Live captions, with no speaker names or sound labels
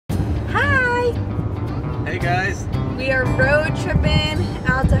guys. We are road tripping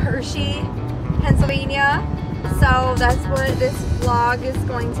out to Hershey, Pennsylvania. So that's what this vlog is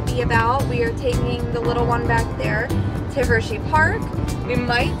going to be about. We are taking the little one back there to Hershey Park. We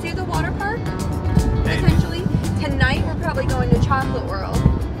might do the water park, potentially. Tonight we're probably going to Chocolate World.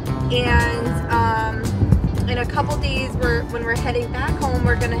 And in a couple days, when we're heading back home,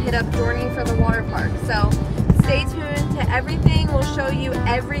 we're gonna hit up Dorney for the water park. So stay tuned to everything. We'll show you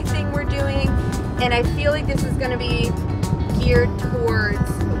everything we're doing. And I feel like this is gonna be geared towards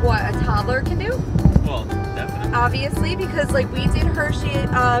what a toddler can do. Well, definitely. Obviously, because like we did Hershey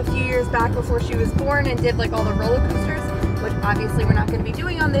a few years back before she was born and did like all the roller coasters, which obviously we're not going to be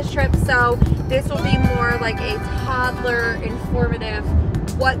doing on this trip. So this will be more like a toddler informative,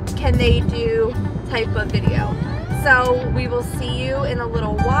 what can they do type of video. So we will see you in a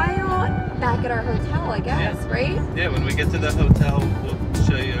little while back at our hotel, I guess, yeah. Right? Yeah, when we get to the hotel, we'll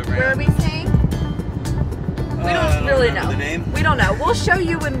show you around. Where are we staying? We don't really know. The name? We don't know. We'll show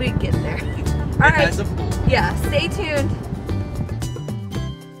you when we get there. All right. Has a pool. Yeah, stay tuned.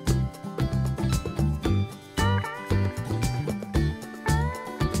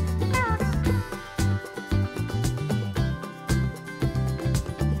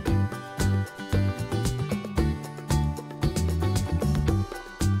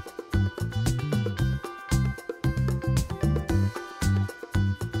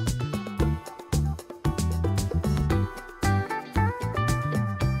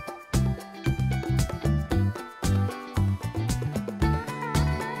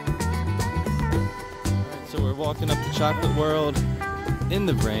 Walking up to Chocolate World in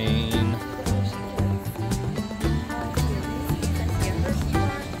the rain.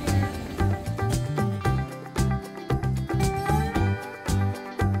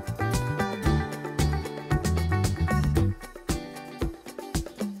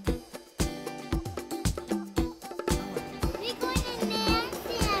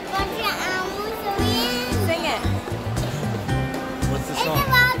 Sing it. What's the song?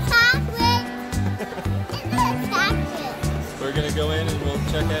 We're gonna go in and we'll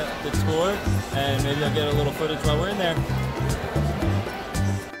check out the tour, and maybe I'll get a little footage while we're in there.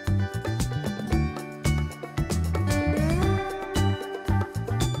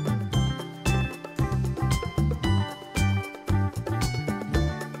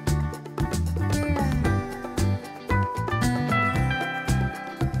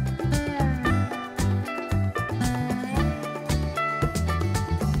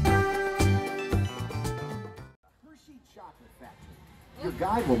 Your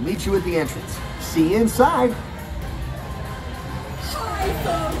guide will meet you at the entrance. See you inside. Hi,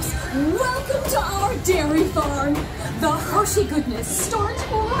 folks. Welcome to our dairy farm. The Hershey goodness starts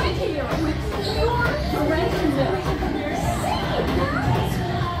right here with pure brand milk.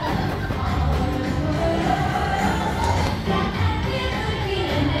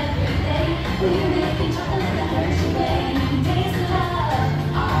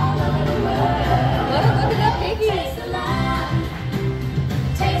 Look at that piggy.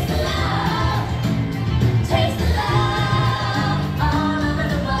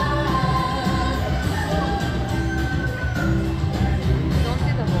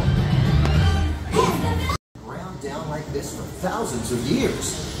 For thousands of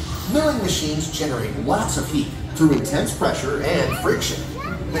years. Milling machines generate lots of heat through intense pressure and friction.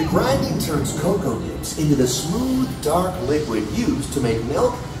 The grinding turns cocoa nibs into the smooth, dark liquid used to make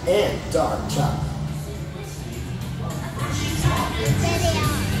milk and dark chocolate.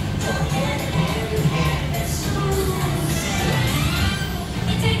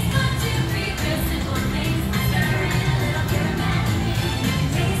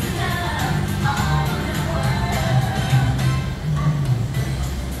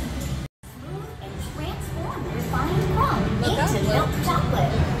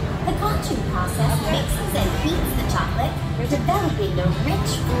 Developing the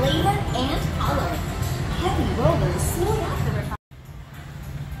rich flavor and color. Heavy rollers smooth out the refinement.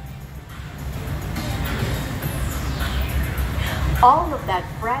 All of that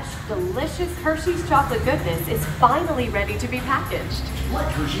fresh, delicious Hershey's chocolate goodness is finally ready to be packaged. Like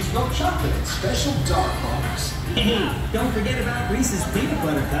Hershey's milk chocolate in special dark bars. Hey, don't forget about Reese's peanut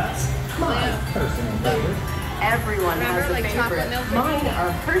butter cups. My personal favorite. Everyone has a favorite. Mine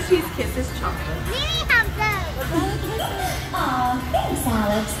are Hershey's Kisses chocolate. Mimi have those. Aw, thanks,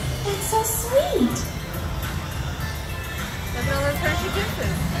 Alex. That's so sweet. Look at all those Hershey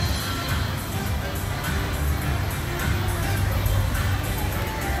Kisses.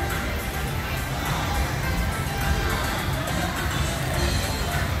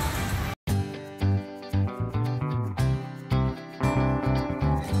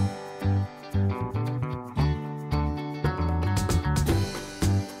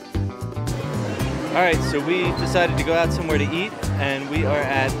 Alright, so we decided to go out somewhere to eat, and we are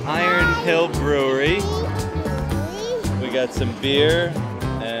at Iron Hill Brewery. We got some beer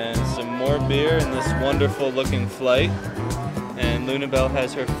and some more beer in this wonderful looking flight. And Lunabelle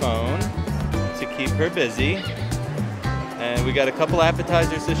has her phone to keep her busy. And we got a couple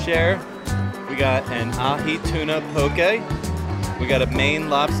appetizers to share. We got an ahi tuna poke. We got a Maine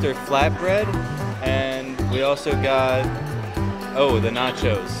lobster flatbread. And we also got, oh, the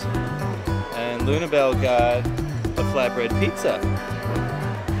nachos. And Lunabelle got a flatbread pizza.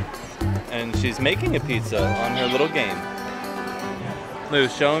 And she's making a pizza on her little game. Lou,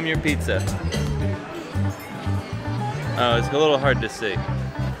 show him your pizza. Oh, it's a little hard to see.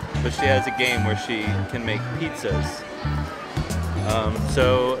 But she has a game where she can make pizzas.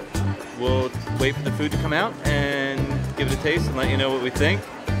 So we'll wait for the food to come out and give it a taste and let you know what we think.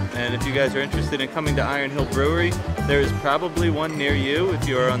 And if you guys are interested in coming to Iron Hill Brewery, there is probably one near you if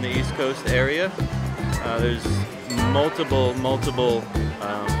you are on the East Coast area. There's multiple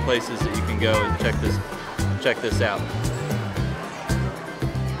places that you can go and check this out.